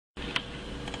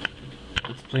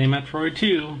play Metroid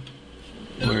 2.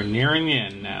 We're nearing the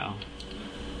end now.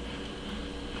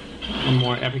 One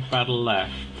more epic battle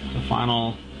left. The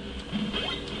final...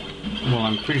 Well,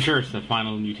 I'm pretty sure it's the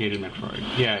final mutated Metroid.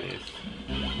 Yeah, it is.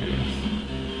 It is.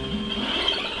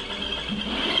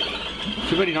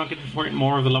 Too bad you don't get to fight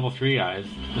more of the level 3 guys.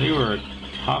 They were a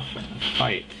tough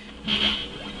fight.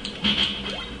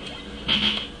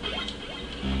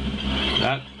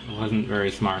 That wasn't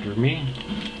very smart of me.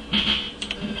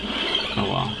 Oh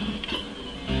well.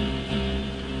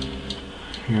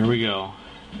 Here we go.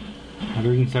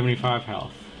 175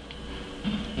 health.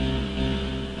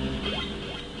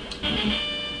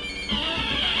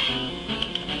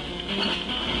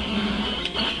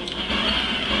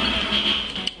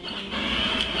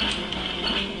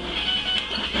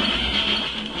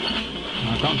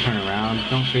 Don't turn around.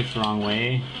 Don't face the wrong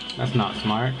way. That's not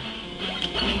smart.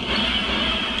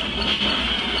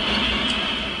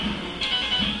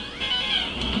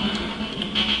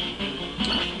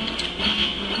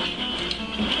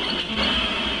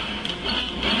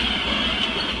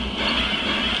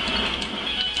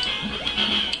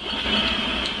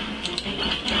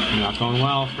 Not going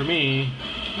well for me.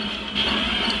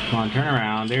 Come on, turn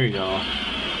around. There you go.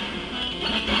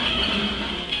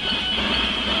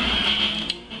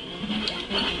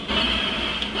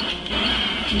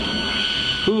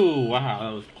 Ooh, wow,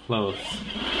 that was close.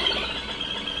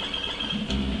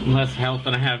 Less health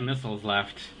than I have missiles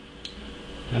left.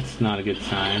 That's not a good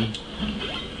sign.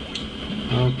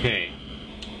 Okay.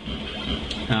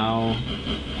 Now,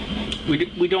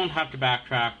 we don't have to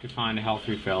backtrack to find a health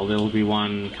refill. There will be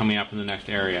one coming up in the next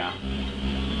area.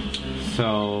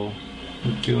 So,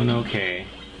 we're doing okay.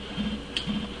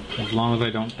 As long as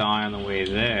I don't die on the way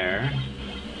there.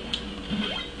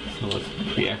 So let's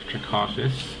be extra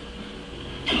cautious.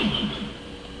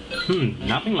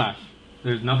 Nothing left.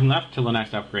 There's nothing left till the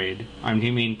next upgrade. I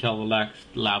mean till the next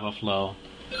lava flow.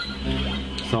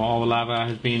 So all the lava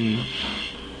has been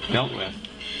dealt with.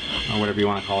 Or whatever you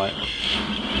want to call it.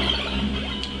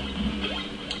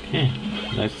 Okay,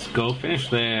 let's go finish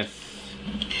this.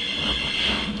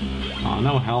 Oh,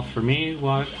 no health for me?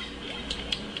 What?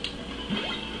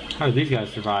 How do these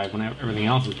guys survive when everything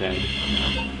else is dead?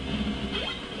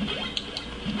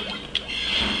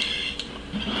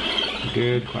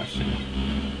 Good question.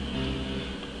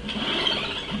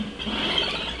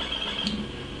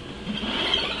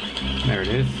 There it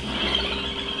is.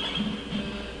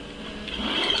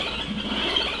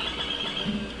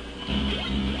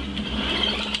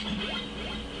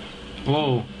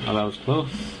 Whoa, oh, that was close.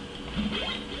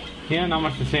 Yeah, not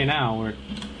much to say now. I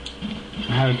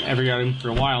haven't ever got in for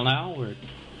a while now. We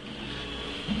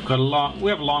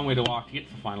have a long way to walk to get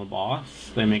to the final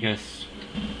boss. They make us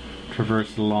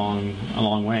traverse a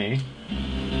long way,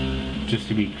 just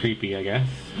to be creepy, I guess.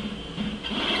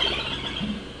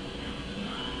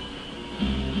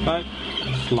 But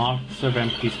just lots of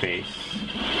empty space.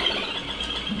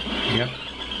 Yep.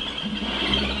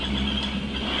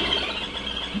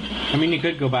 I mean, you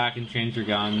could go back and change your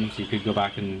guns. You could go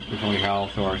back and refill your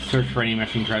health, or search for any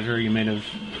missing treasure you may have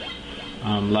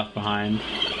left behind.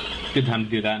 Good time to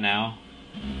do that now.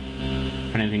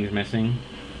 If anything's missing.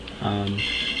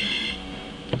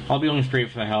 I'll be going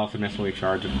straight for the health and missile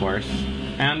recharge, of course.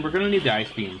 And we're going to need the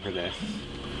ice beam for this.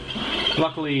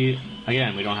 Luckily,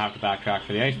 again, we don't have to backtrack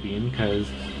for the ice beam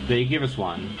because they give us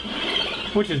one.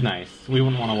 Which is nice. We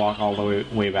wouldn't want to walk all the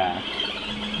way back.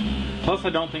 Plus, I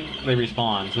don't think they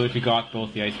respawn. So if you got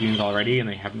both the ice beams already and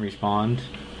they haven't respawned,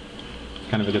 it's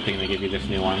kind of a good thing they give you this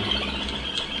new one.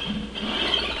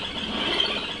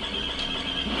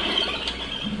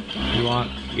 You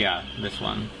want, yeah, this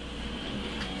one.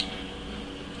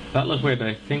 That liquid,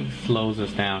 I think, slows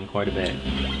us down quite a bit.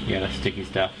 Yeah, the sticky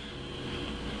stuff.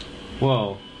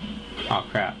 Whoa. Oh,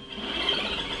 crap.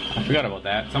 I forgot about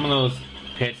that. Some of those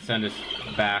pits send us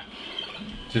back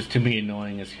just to be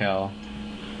annoying as hell.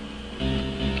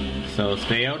 So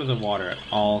stay out of the water at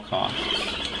all costs.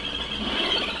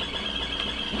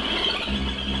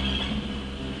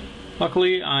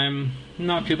 Luckily, I'm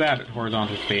not too bad at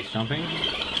horizontal space jumping.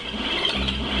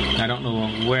 I don't know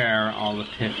where all the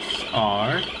pits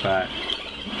are, but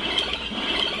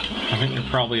I think they're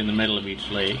probably in the middle of each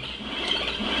lake.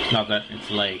 Not that it's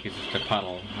a lake, it's just a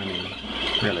puddle. I mean,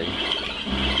 really.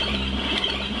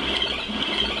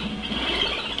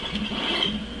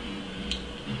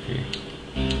 Okay.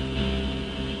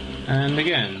 And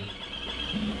again,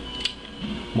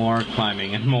 more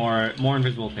climbing and more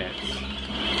invisible pits.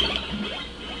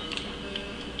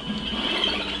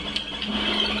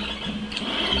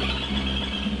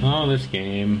 Oh, this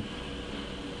game.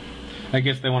 I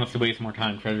guess they want us to waste more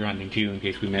time treasure hunting too, in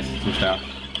case we miss some stuff.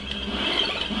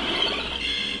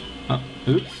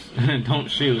 Oops. Don't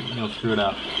shoot, you'll screw it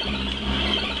up.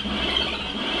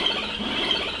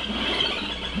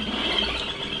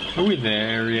 Are we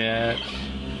there yet?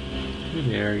 Are we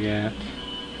there yet?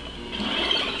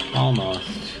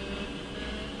 Almost.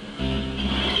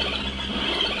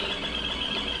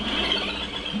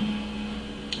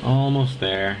 Almost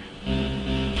there.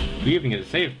 We even get a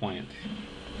save point.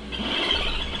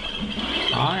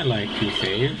 I like to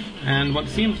save. And what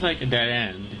seems like a dead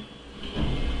end.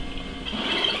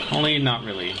 Only not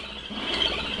really.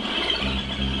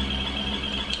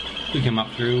 We come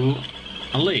up through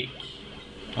a lake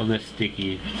of this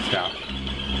sticky stuff.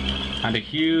 And a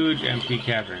huge empty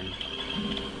cavern.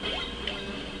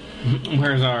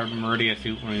 Where's our Meridia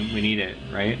suit when we need it,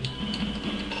 right?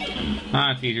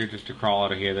 It's easier just to crawl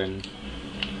out of here than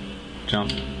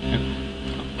jump.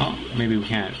 Oh, maybe we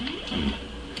can't.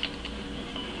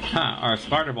 Our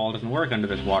spider ball doesn't work under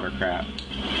this water crap.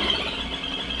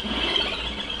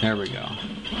 There we go.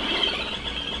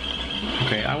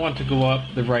 Okay, I want to go up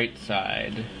the right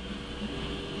side.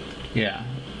 Yeah.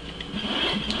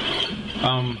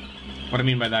 What I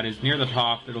mean by that is near the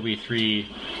top there'll be 3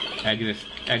 exits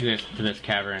to this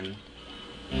cavern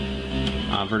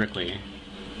vertically.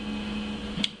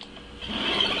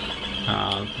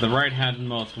 The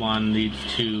right-handmost one leads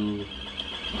to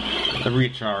the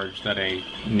recharge that I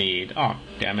need. Oh,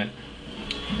 damn it.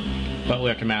 But we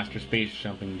have to master space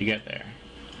jumping to get there.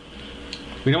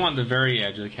 We don't want the very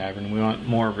edge of the cavern, we want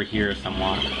more over here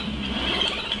somewhat.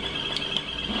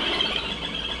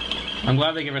 I'm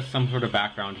glad they give us some sort of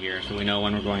background here so we know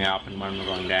when we're going up and when we're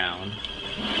going down.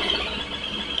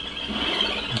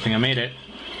 I think I made it.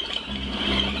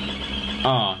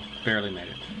 Oh, barely made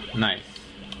it. Nice.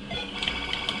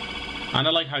 And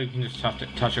I like how you can just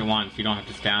touch it once, you don't have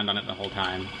to stand on it the whole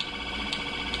time.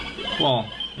 Well,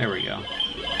 there we go.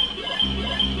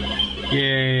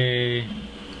 Yay!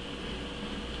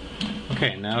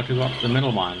 Okay, now to go up the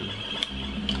middle one.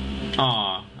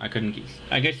 Aw, I couldn't keep...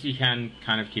 I guess you can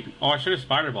kind of keep... Oh, I should have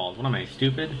spider balls. What am I,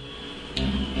 stupid?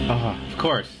 Oh, of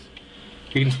course.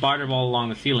 You can spider ball along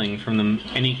the ceiling from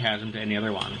any chasm to any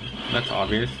other one. That's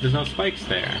obvious. There's no spikes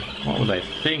there. What was I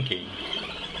thinking?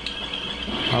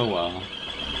 Oh well.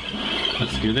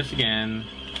 Let's do this again.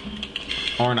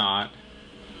 Or not.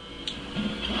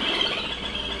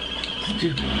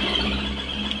 Stupid.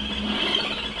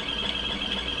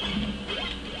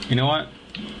 You know what?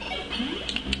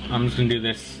 I'm just gonna do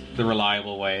this the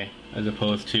reliable way as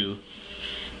opposed to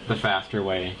the faster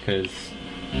way, because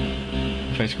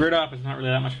if I screw it up, it's not really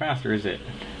that much faster, is it?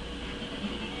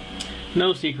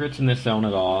 No secrets in this zone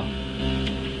at all.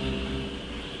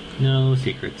 No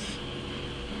secrets.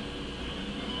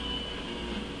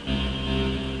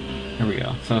 There we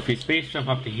go. So if we space jump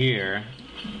up to here,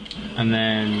 and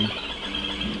then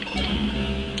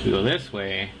we go this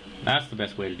way, that's the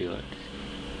best way to do it.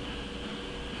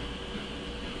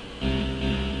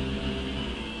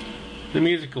 The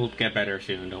music will get better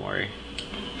soon, don't worry.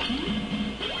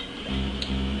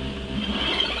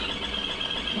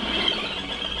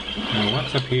 Now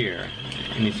what's up here?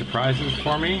 Any surprises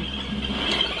for me?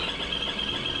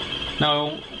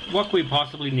 Now, what could we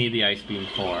possibly need the ice beam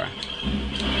for?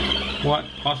 What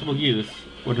possible use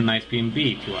would an ice beam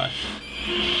be to us?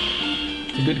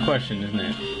 It's a good question, isn't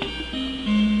it?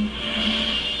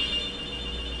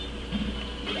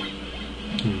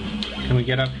 Can we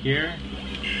get up here?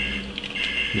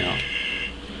 No.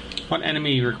 What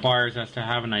enemy requires us to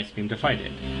have an ice beam to fight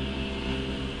it?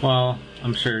 Well,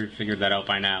 I'm sure you figured that out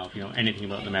by now if you know anything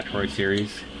about the Metroid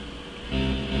series.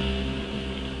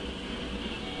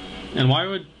 And why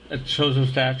would a chosen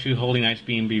statue holding ice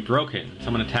beam be broken?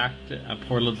 Someone attacked a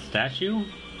poor little statue?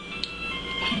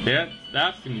 Yeah,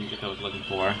 that's the music I was looking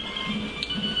for.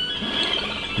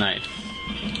 Nice.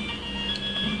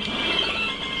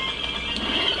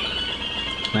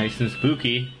 Nice and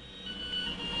spooky.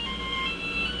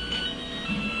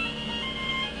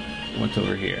 What's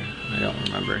over here? I don't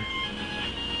remember.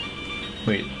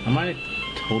 Wait, am I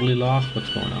totally lost? What's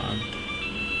going on?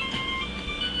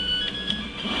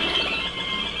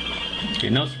 Okay,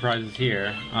 no surprises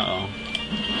here. Uh-oh.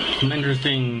 Some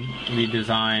interestingly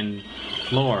designed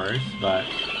floors, but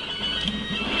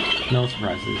no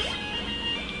surprises.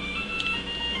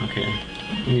 Okay,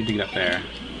 we need to get up there.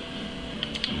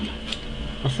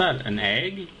 What's that? An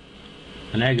egg?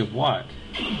 An egg of what?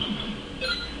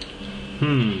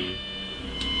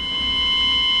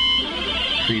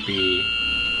 Creepy.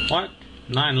 What?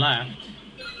 9 left?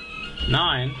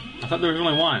 9? I thought there was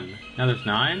only 1. Now there's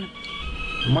 9?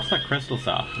 And what's that crystal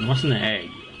stuff? And what's in the egg?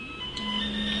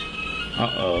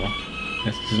 Uh-oh.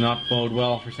 This does not bode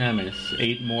well for Samus.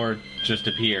 8 more just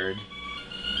appeared.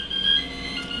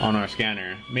 on our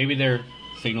scanner. Maybe their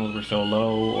signals were so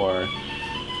low, or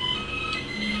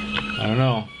I don't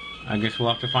know. I guess we'll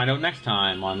have to find out next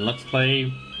time on Let's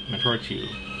Play Metroid 2.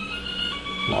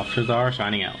 Lobsters are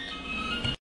signing out.